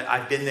passing. And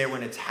I've been there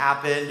when it's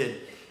happened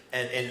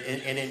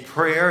and in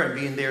prayer and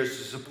being there as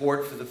a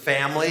support for the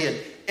family. And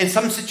in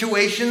some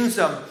situations,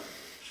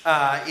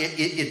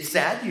 it's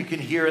sad. You can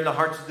hear in the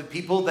hearts of the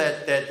people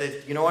that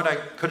I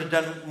could have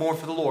done more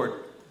for the Lord.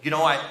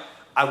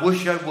 I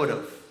wish I would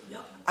have.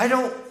 I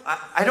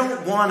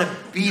don't want to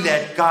be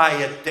that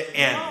guy at the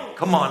end.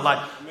 Come on, like,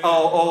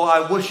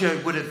 I wish I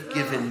would have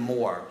given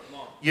more.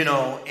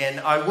 And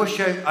I wish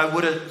I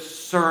would have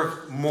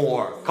served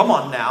more. Come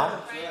on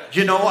now.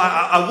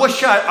 I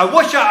wish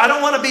I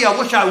don't want to be, I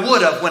wish I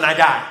would have when I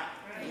die.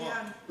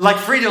 Like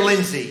Frida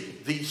Lindsay,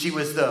 she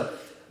was the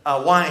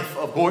wife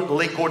of the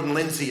late Gordon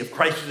Lindsay of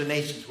Christ for the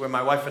Nations, where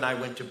my wife and I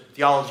went to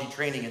theology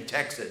training in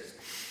Texas.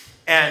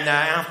 And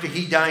after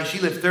he died, she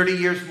lived 30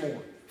 years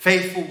more.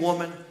 Faithful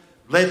woman,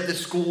 led the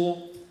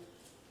school.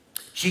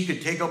 She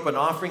could take up an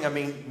offering.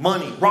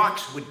 Money.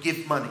 Rocks would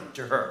give money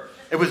to her.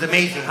 It was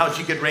amazing how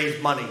she could raise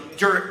money.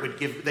 Dirt would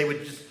give.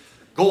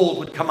 Gold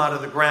would come out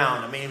of the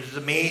ground. It was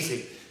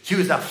amazing. She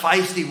was a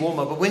feisty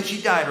woman. But when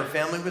she died, her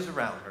family was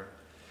around her.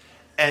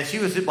 And she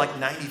was like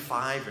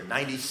 95 or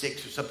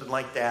 96 or something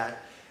like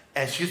that.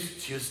 And she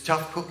was a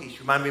tough cookie. She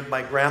reminded me of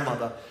my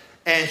grandmother.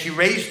 And she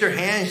raised her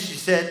hand and she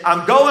said,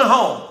 I'm going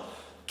home.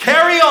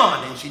 Carry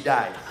on. And she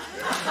died.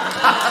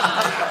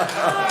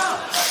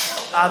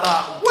 I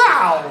thought,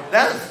 wow,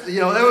 that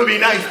would be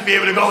nice to be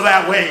able to go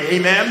that way.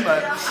 Amen.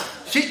 But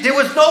There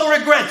was no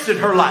regrets in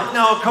her life.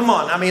 Now, come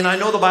on. I mean, I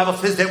know the Bible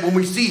says that when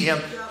we see him,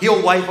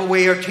 he'll wipe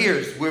away our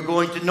tears. We're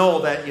going to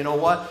know that, you know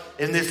what,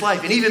 in this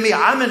life. And even me,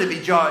 I'm going to be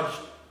judged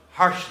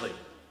harshly.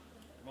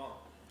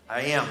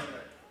 I am.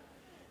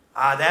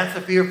 That's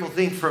a fearful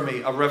thing for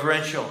me, a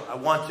reverential. I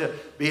want to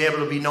be able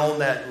to be known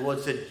that the Lord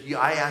said,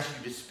 I asked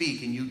you to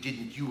speak and you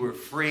didn't. You were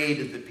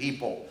afraid of the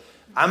people.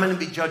 I'm going to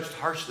be judged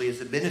harshly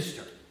as a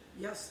minister.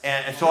 Yes.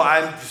 And so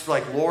I'm just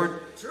like,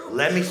 Lord,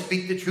 let me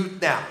speak the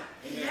truth now.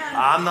 Amen.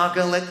 I'm not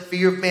going to let the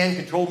fear of man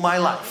control my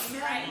life.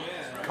 Amen.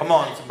 Come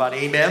on, somebody.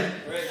 Amen.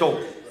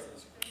 So,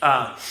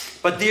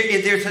 but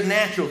there's a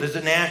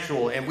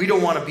natural, and we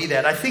don't want to be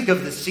that. I think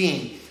of the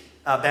scene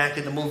back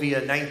in the movie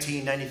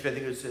 1993, I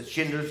think it was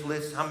Schindler's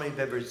List. How many have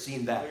ever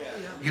seen that?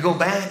 You go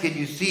back and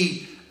you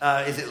see,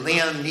 is it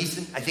Liam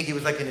Neeson? I think he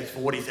was like in his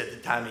 40s at the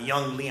time, a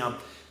young Liam.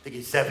 I think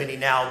he's 70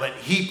 now, but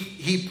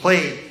he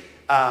played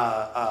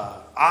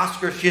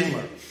Oscar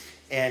Schindler,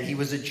 and he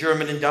was a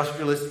German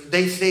industrialist.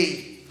 They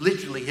say,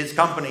 literally, his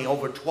company,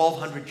 over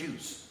 1,200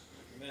 Jews.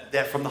 Amen.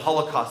 That from the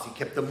Holocaust, he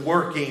kept them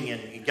working,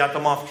 and he got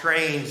them off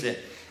trains. And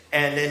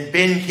then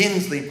Ben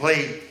Kingsley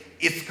played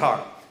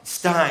Itzhak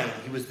Stein.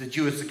 He was the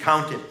Jewish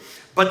accountant.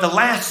 But the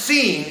last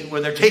scene where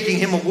they're taking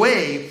him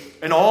away,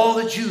 and all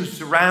the Jews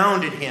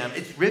surrounded him,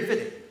 it's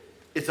riveting.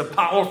 It's a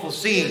powerful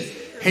scene.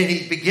 And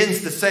he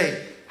begins to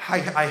say, I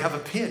have a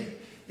pin.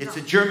 It's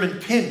a German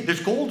pin.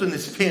 There's gold in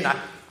this pin.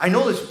 I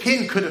know this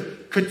pin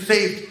could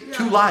save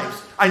 2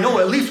 lives. I know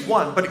at least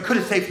 1, but it could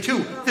have saved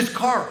 2. This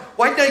car,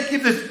 why did I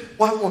give this?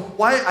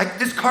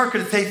 This car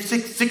could have saved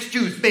six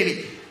Jews,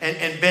 maybe.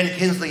 And Ben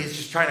Kingsley is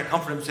just trying to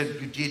comfort him and said,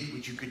 you did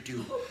what you could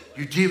do.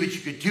 You did what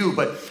you could do.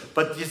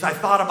 But just I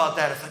thought about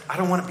that. It's like, I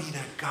don't want to be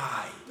that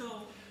guy.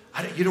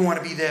 You don't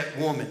want to be that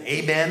woman.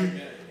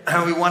 Amen?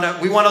 And we want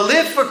to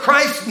live for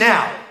Christ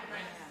now.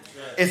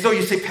 And so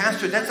you say,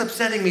 Pastor, that's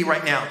upsetting me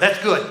right now.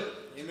 That's good.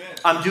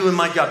 I'm doing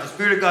my job. The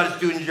Spirit of God is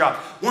doing the job.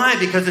 Why?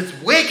 Because it's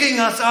waking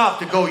us up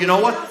to go, you know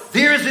what?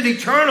 There is an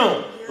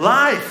eternal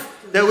life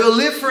that will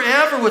live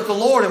forever with the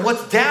Lord. And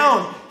what's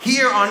down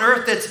here on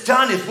earth that's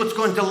done is what's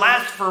going to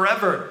last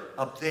forever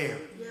up there.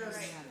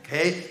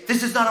 Okay?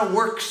 This is not a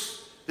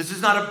works. This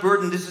is not a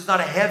burden. This is not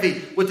a heavy.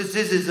 What this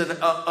is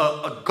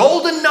a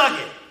golden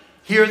nugget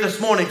here this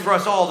morning for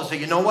us all to say,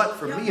 you know what?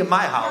 For me and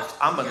my house,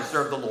 I'm going to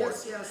serve the Lord.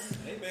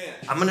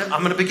 Amen. I'm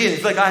going to begin.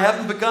 It's like I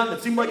haven't begun.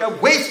 It seemed like I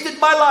wasted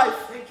my life.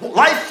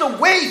 Life's a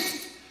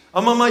waste.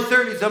 I'm in my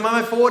 30s. I'm in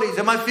my 40s. I'm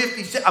in my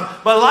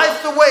 50s. My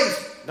life's a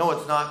waste. No,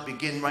 it's not.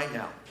 Begin right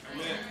now.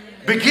 Amen.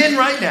 Begin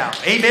right now.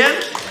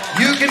 Amen?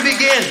 You can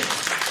begin.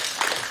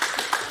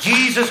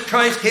 Jesus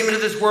Christ came into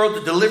this world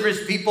to deliver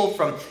his people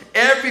from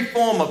every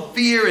form of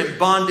fear and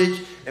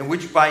bondage, in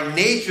which by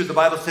nature, the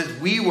Bible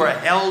says, we were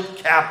held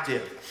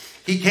captive.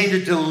 He came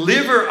to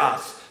deliver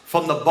us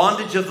from the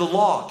bondage of the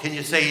law. Can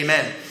you say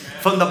amen?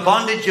 From the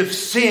bondage of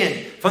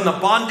sin, from the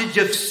bondage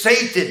of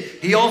Satan.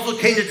 He also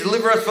came to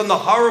deliver us from the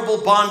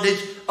horrible bondage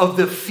of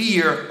the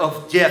fear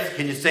of death.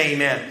 Can you say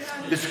amen?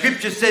 The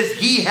scripture says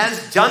he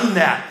has done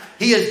that.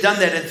 He has done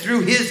that. And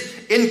through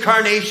his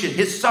incarnation,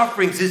 his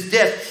sufferings, his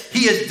death,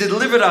 he has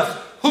delivered us,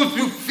 who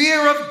through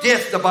fear of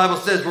death, the Bible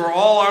says, we're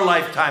all our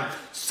lifetime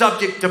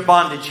subject to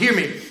bondage. Hear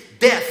me.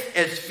 Death,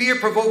 as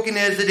fear-provoking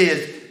as it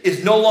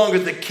is no longer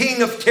the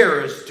king of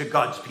terrors to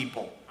God's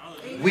people.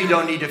 Amen. We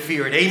don't need to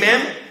fear it.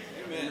 Amen?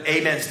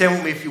 Amen. Stand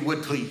with me if you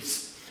would,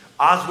 please.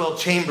 Oswald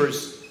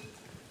Chambers,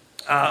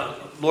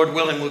 Lord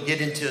willing, we'll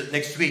get into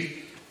next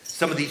week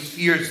some of these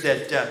fears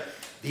that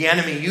the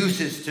enemy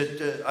uses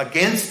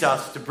against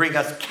us to bring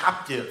us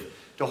captive,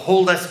 to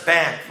hold us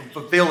back from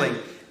fulfilling.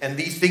 And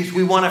these things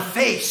we want to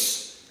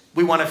face.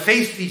 We want to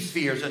face these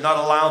fears and not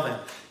allow them.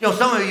 You know,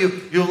 some of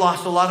you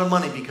lost a lot of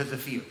money because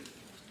of fear.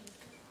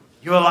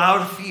 You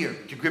allowed fear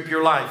to grip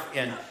your life,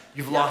 and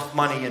you've lost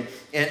money.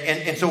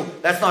 And so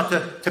that's not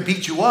to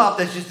beat you up.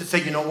 That's just to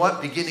say, you know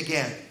what? Begin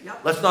again. Yep.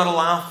 Let's not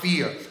allow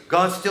fear.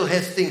 God still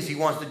has things he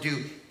wants to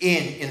do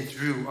in and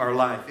through our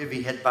life.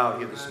 Every head bowed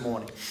here this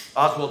morning.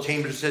 Oswald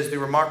Chambers says the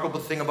remarkable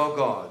thing about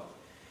God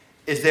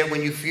is that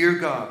when you fear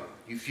God,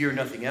 you fear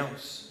nothing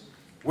else.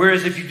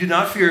 Whereas if you do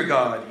not fear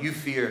God, you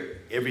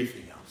fear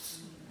everything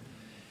else.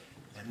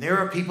 And there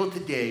are people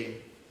today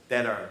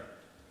that are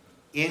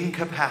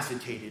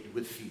incapacitated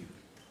with fear.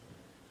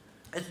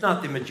 It's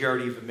not the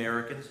majority of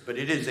Americans, but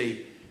it is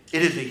a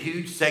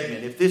huge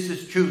segment. If this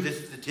is true,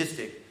 this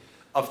statistic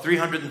of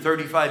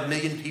 335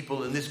 million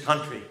people in this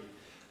country,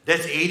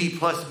 that's 80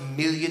 plus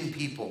million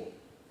people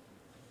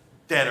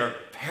that are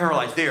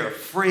paralyzed. They are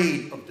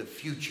afraid of the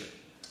future.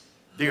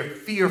 They're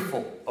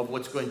fearful of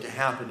what's going to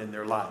happen in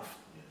their life.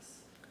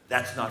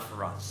 That's not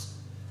for us.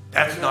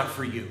 That's not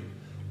for you.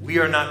 We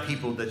are not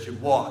people that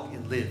should walk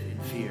and live in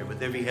fear.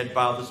 With every head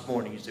bowed this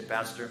morning, you say,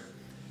 Pastor,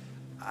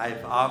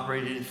 I've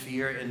operated in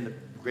fear, and the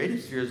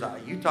greatest fear is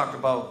you talk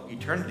about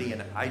eternity,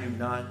 and I do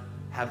not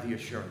have the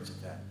assurance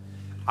of that.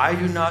 I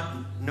do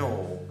not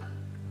know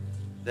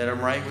that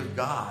I'm right with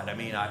God. I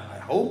mean, I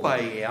hope I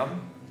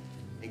am.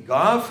 And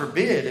God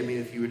forbid, I mean,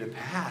 if you were to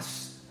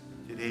pass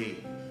today,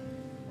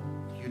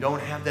 you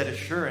don't have that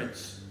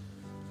assurance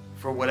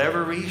for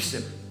whatever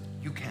reason,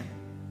 you can.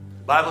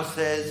 The Bible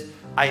says,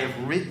 I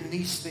have written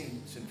these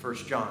things in 1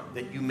 John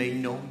that you may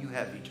know you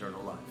have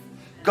eternal life.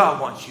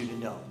 God wants you to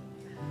know.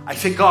 I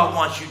said God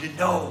wants you to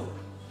know.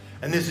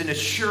 And there's an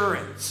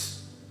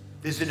assurance.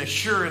 There's an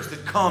assurance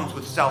that comes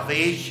with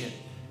salvation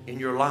in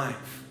your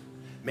life.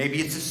 Maybe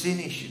it's a sin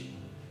issue.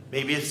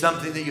 Maybe it's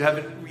something that you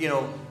haven't,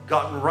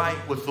 gotten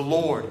right with the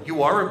Lord.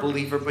 You are a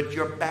believer, but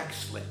you're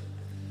backslid.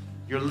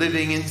 You're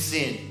living in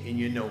sin, and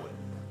you know it.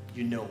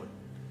 You know it.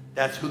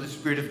 That's who the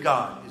Spirit of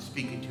God is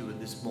speaking to in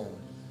this moment.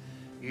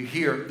 You're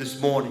here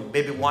this morning,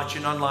 maybe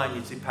watching online,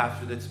 you'd say,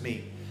 Pastor, that's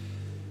me.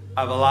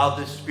 I've allowed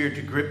this Spirit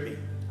to grip me.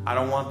 I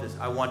don't want this.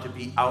 I want to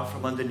be out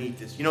from underneath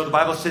this. The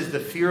Bible says the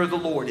fear of the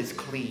Lord is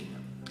clean.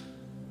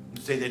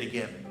 I'll say that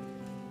again.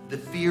 The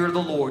fear of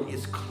the Lord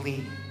is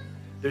clean.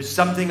 There's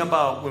something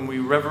about when we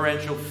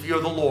reverential fear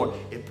the Lord,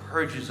 it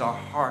purges our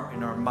heart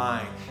and our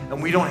mind.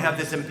 And we don't have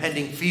this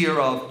impending fear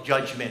of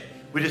judgment.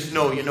 We just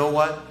know, you know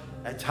what?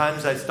 At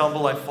times I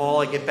stumble, I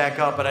fall, I get back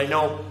up, but I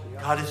know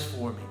God is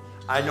for me.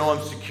 I know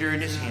I'm secure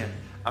in His hand.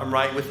 I'm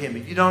right with Him.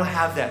 If you don't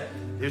have that,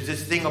 there's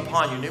this thing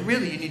upon you. And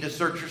really, you need to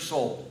search your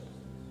soul.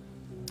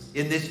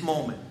 In this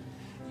moment,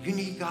 you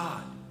need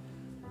God.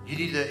 You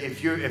need to,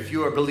 if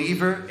you're a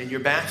believer and you're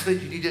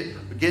backslid, you need to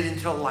get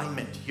into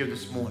alignment here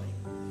this morning.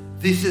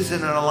 This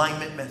isn't an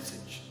alignment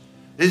message.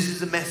 This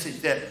is a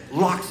message that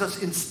locks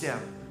us in step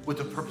with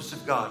the purpose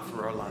of God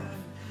for our life.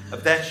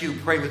 If that's you,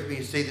 pray with me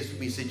and say this with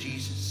me. Say,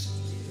 Jesus,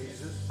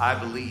 I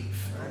believe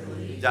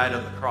you died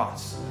on the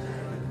cross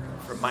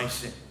for my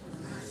sin.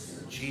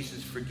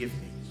 Jesus, forgive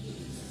me.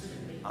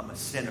 I'm a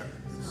sinner.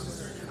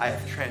 I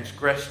have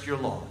transgressed your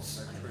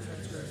laws.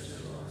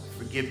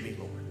 Forgive me,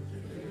 Lord.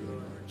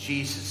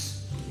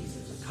 Jesus,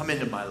 come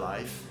into my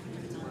life.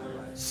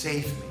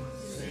 Save me.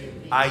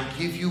 I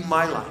give you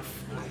my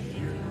life.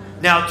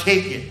 Now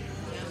take it.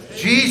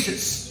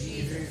 Jesus,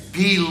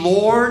 be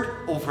Lord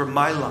over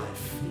my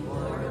life.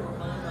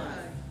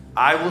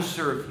 I will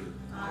serve you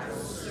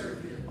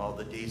all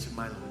the days of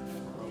my life.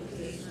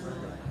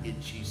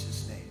 In Jesus' name.